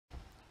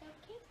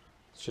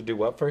Should do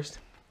what first?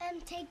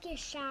 Take your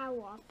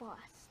shower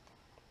first.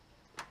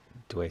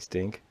 Do I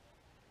stink?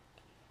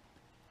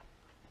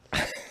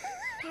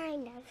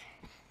 Kind of.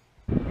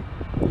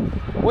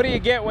 What do you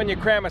get when you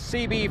cram a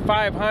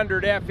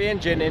CB500F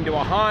engine into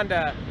a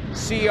Honda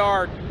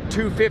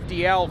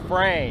CR250L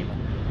frame?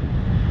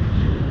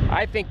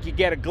 I think you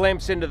get a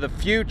glimpse into the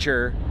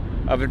future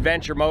of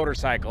adventure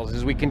motorcycles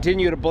as we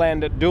continue to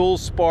blend dual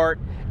sport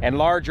and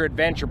larger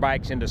adventure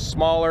bikes into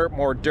smaller,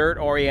 more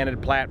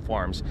dirt-oriented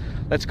platforms.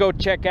 Let's go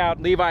check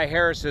out Levi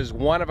Harris's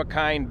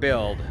one-of-a-kind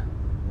build.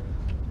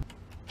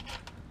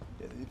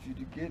 If you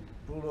get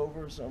pulled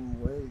over some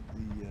way,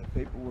 the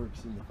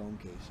paperwork's in the phone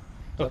case.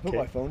 So Okay. I put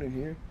my phone in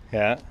here,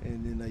 Yeah.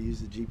 and then I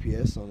use the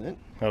GPS on it.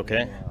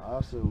 Okay. And, I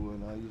also,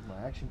 when I use my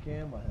action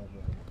cam, I have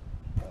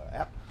an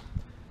app,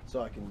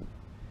 so I can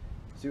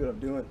see what I'm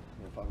doing,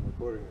 if I'm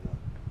recording or not.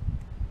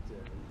 It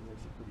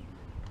makes it pretty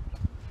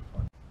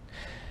good.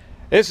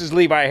 This is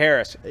Levi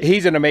Harris.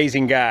 He's an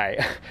amazing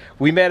guy.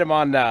 We met him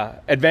on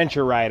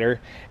Adventure Rider,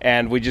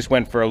 and we just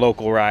went for a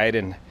local ride,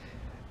 and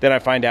then I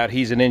find out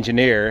he's an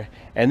engineer,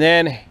 and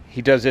then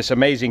he does this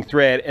amazing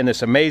thread and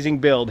this amazing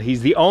build.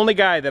 He's the only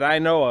guy that I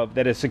know of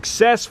that has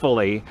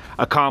successfully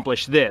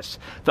accomplished this.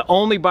 The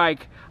only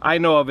bike I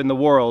know of in the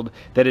world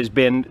that has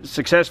been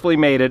successfully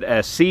mated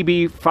a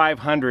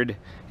CB500,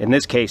 in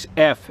this case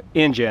F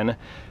engine,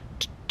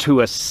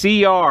 to a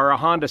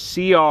Honda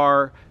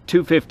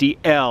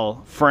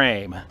CR250L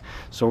frame.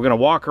 So we're gonna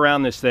walk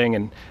around this thing,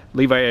 and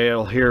Levi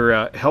will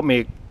here help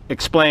me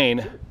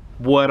explain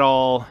what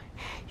all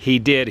he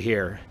did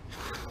here.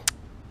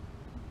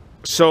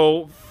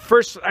 So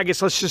first, I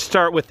guess let's just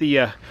start with the,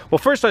 well,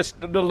 first let's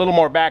do a little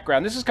more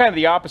background. This is kind of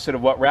the opposite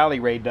of what Rally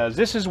Raid does.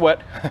 This is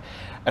what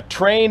a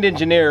trained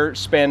engineer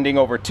spending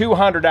over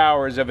 200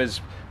 hours of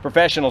his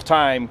professional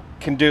time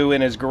can do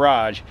in his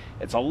garage.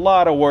 It's a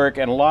lot of work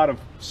and a lot of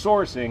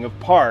sourcing of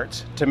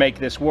parts to make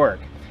this work,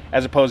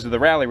 as opposed to the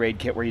Rally Raid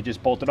kit where you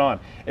just bolt it on.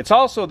 It's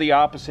also the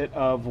opposite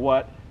of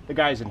what the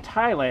guys in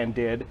Thailand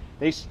did.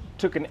 They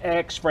took an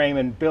X frame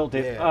and built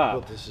it up.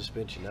 Built the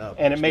suspension up.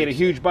 And it made a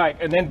huge bike.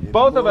 And then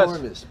both of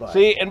us,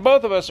 see, and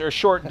both of us are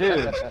short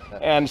dudes.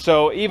 And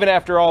so even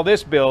after all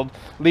this build,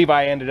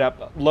 Levi ended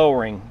up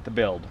lowering the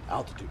build.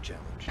 Altitude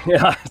challenge.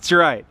 Yeah, that's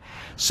right.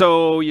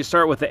 So you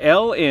start with the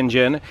L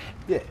engine,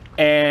 Yeah.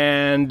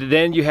 and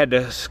then you had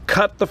to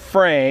cut the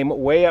frame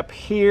way up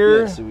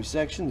here. Yeah, so we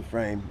sectioned the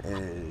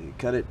frame,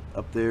 cut it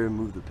up there and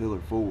moved the pillar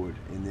forward,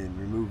 and then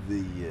removed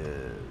the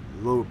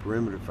lower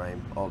perimeter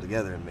frame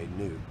altogether and made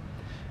new.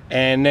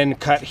 And then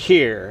cut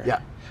here. Yeah.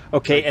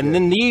 Okay, Right and there.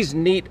 then these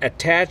neat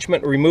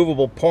attachment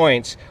removable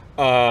points,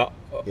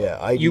 Yeah,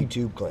 ID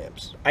tube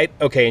clamps.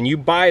 okay, and you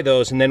buy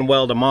those and then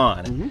weld them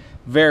on. Mm-hmm.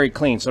 Very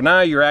clean. So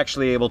now you're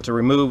actually able to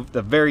remove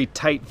the very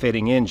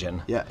tight-fitting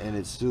engine. Yeah, and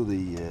it's still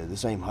the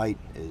same height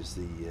as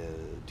the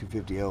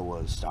 250L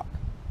was stock,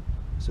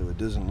 so it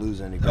doesn't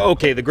lose any ground.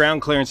 Okay, the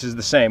ground clearance is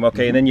the same.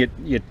 Okay, and then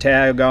you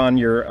tag on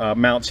your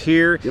mounts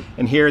here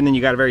and here, and then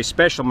you got a very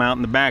special mount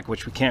in the back,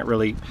 which we can't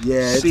really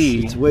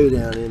see. It's way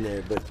down in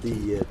there, but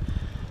the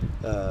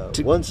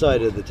one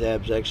side of the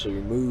tabs actually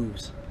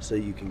removes, so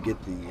you can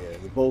get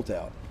the bolt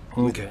out.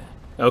 Okay.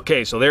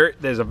 Okay, so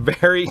there's a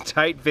very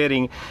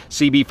tight-fitting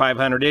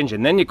CB500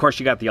 engine. Then, of course,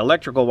 you got the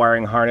electrical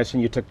wiring harness,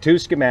 and you took two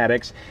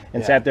schematics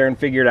and sat there and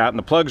figured out, and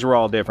the plugs were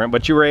all different,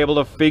 but you were able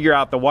to figure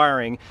out the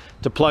wiring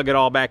to plug it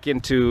all back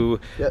into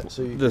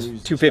So you the can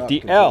use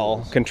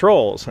 250L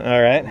controls. All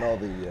right. and all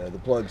the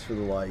plugs for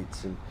the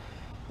lights and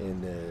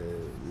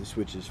the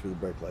switches for the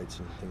brake lights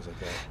and things like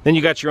that. Then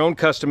you got your own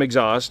custom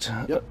exhaust,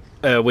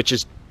 which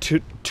is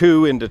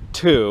two into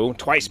two,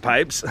 twice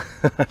pipes,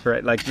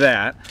 right, like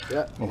that.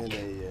 Yeah, and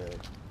a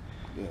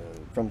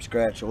from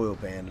scratch oil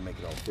pan to make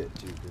it all fit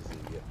too, because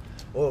the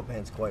oil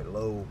pan's quite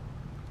low.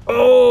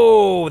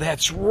 Oh,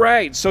 that's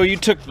right. So you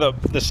took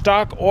the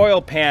stock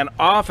oil pan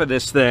off of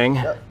this thing.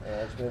 Yep,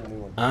 that's been a new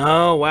one.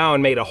 Oh, wow,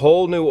 and made a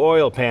whole new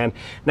oil pan.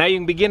 Now you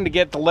can begin to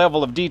get the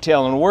level of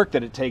detail and work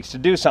that it takes to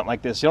do something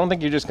like this. You don't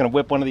think you're just going to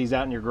whip one of these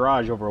out in your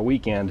garage over a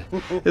weekend.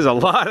 There's a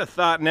lot of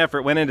thought and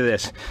effort went into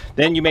this.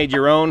 Then you made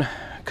your own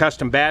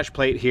custom bash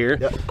plate here.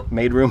 Yep.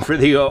 Made room for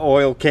the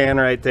oil can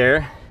right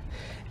there.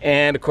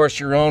 And, of course,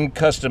 your own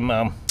custom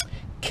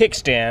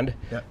kickstand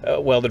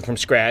welded from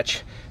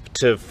scratch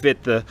to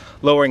fit the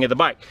lowering of the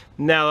bike.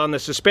 Now on the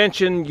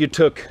suspension, you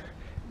took...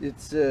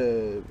 It's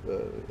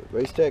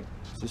Race Tech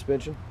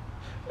suspension.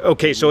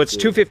 Okay, so it's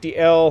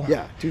 250L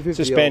 250L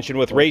suspension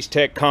with Race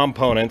Tech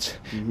components.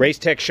 Race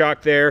Tech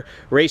shock there,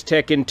 Race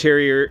Tech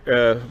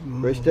interior.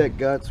 Race Tech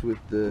guts with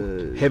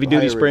the heavy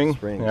duty spring.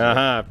 springs.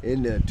 Uh-huh.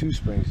 And two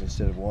springs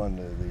instead of one.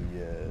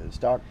 The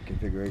stock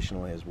configuration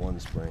only has one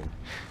spring,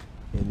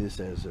 and this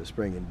has a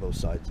spring in both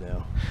sides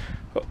now.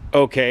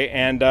 Okay,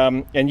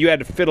 and you had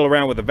to fiddle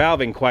around with the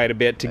valving quite a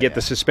bit to get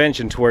the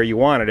suspension to where you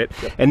wanted it.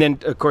 And then,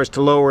 of course,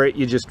 to lower it,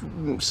 you just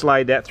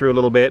slide that through a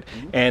little bit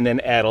and then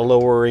add a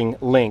lowering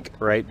link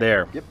right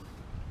there. Yep.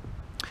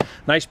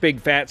 Nice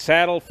big fat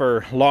saddle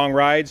for long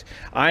rides.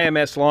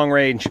 IMS long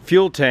range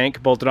fuel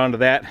tank bolted onto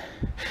that.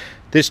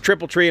 This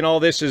triple tree and all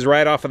this is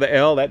right off of the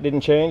L. That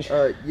didn't change.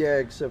 Yeah,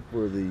 except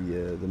for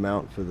the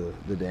mount for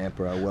the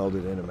damper. I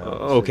welded in a mount.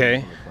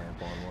 Okay.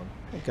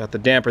 Got the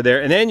damper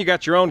there, and then you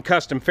got your own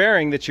custom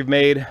fairing that you've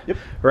made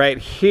right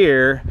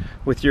here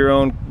with your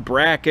own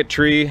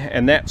bracketry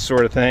and that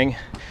sort of thing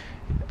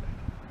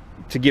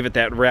to give it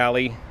that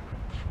rally.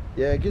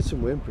 Yeah, it gets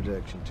some wind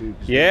protection too.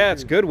 Yeah,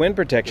 it's good wind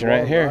protection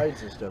right here.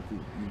 Rides and stuff, you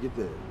get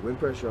the wind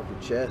pressure off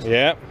the chest.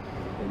 Yeah.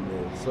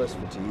 And it's less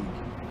fatigue.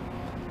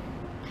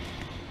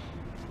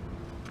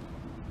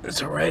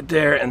 So right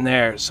there and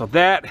there. So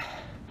that.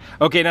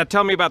 Okay, now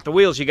tell me about the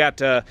wheels. You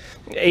got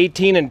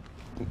 18 and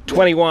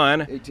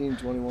 21. 18 and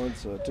 21.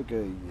 So I took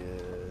the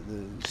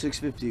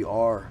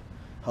 650R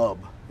hub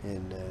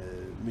and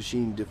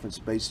machined different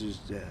spacers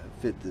to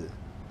fit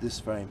this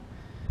frame.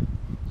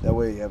 That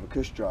way you have a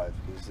cush drive,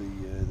 because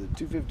the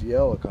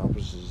 250L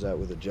accomplishes that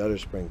with a judder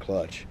spring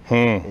clutch.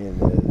 And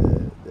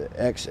the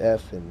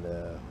XF and I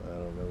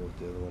don't know what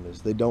the other one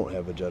is, they don't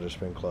have a judder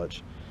spring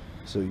clutch.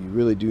 So you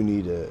really do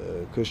need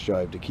a cush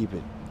drive to keep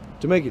it,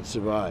 to make it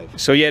survive.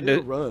 So you had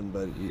to run,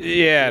 but you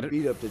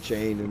beat up the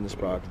chain and the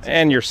sprockets.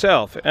 And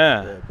yourself.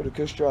 Yeah, put a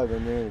cush drive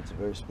in there and it's a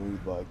very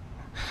smooth bike.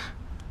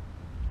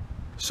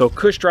 So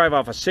cush drive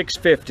off a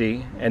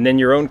 650, and then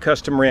your own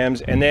custom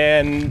rims, and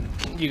then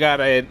you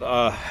got a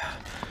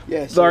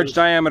large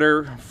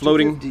diameter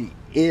floating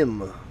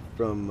 250M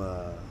from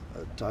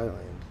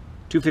Thailand.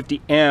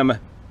 250M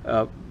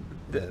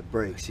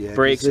brakes, yeah.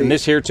 Brakes, and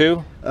this here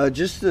too?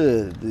 Just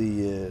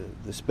the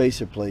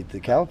spacer plate. The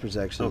caliper's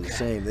actually the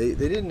same. They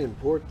didn't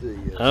import the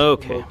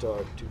Motard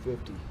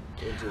 250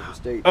 into the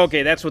States.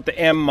 Okay, that's what the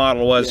M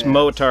model was,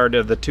 Motard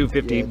of the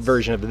 250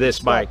 version of this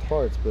bike.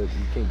 Parts, but you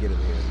can't get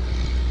them here.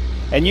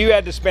 And you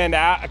had to spend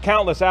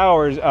countless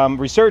hours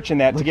researching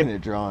that to get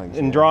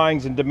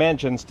drawings and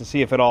dimensions to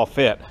see if it all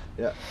fit.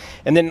 Yeah.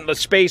 And then the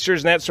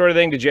spacers and that sort of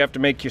thing. Did you have to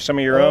make some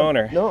of your own,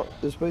 or no?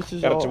 The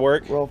spacers got it to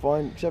work. Well,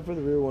 fine, except for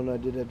the rear one. I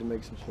did have to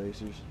make some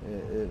spacers.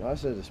 And I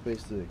set to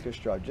space the cush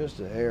drive just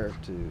a hair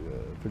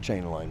for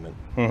chain alignment.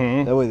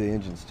 That way the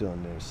engine's still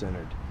in there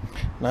centered.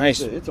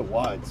 Nice. It's a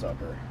wide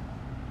sucker.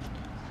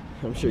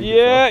 I'm sure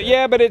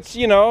yeah, but it's,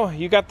 you know,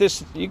 you got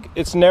this,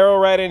 it's narrow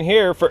right in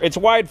here. It's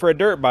wide for a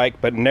dirt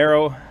bike, but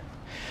narrow.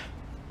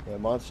 Yeah,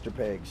 monster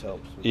pegs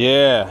helps.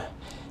 Yeah.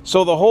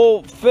 So the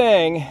whole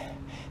thing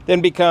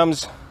then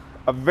becomes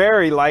a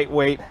very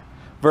lightweight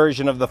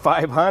version of the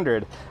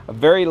 500, a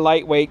very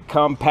lightweight,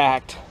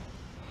 compact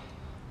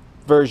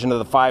version of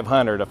the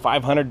 500, a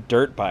 500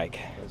 dirt bike.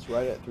 That's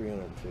right at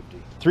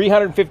 350.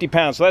 350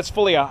 pounds, so that's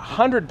fully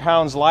 100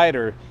 pounds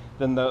lighter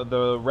than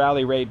the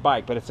rally raid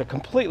bike, but it's a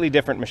completely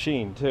different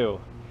machine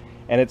too.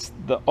 And it's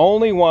the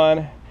only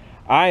one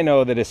I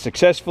know that is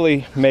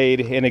successfully made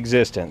in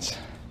existence.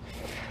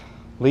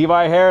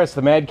 Levi Harris,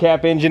 the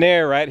madcap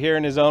engineer, right here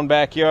in his own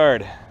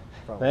backyard.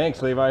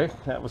 Thanks, Levi.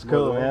 That was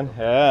cool, man.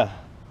 Yeah,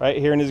 right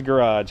here in his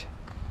garage.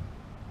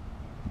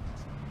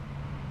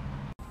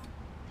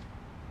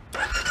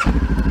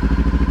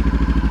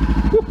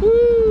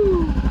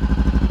 Woohoo!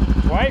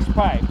 Twice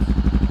pipes.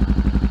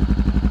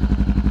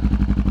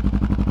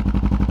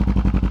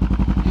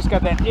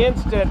 Got that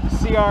instant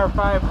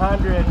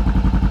CR500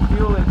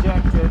 fuel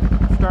injected,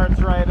 starts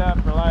right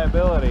up,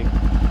 reliability.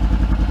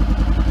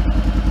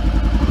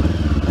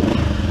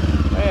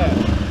 Man,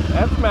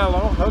 that's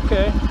mellow.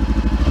 Okay.